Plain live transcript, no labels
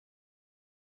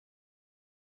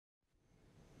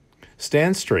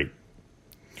Stand straight.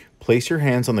 Place your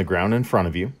hands on the ground in front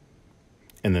of you,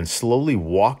 and then slowly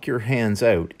walk your hands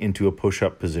out into a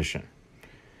push-up position.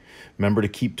 Remember to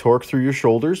keep torque through your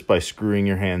shoulders by screwing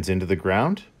your hands into the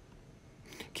ground,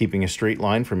 keeping a straight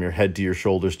line from your head to your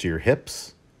shoulders to your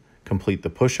hips. Complete the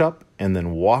push-up, and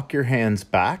then walk your hands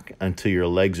back until your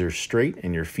legs are straight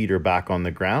and your feet are back on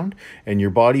the ground, and your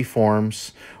body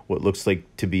forms what looks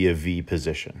like to be a V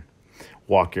position.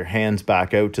 Walk your hands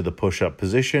back out to the push-up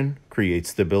position, create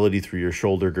stability through your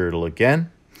shoulder girdle again.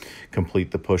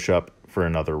 Complete the push-up for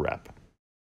another rep.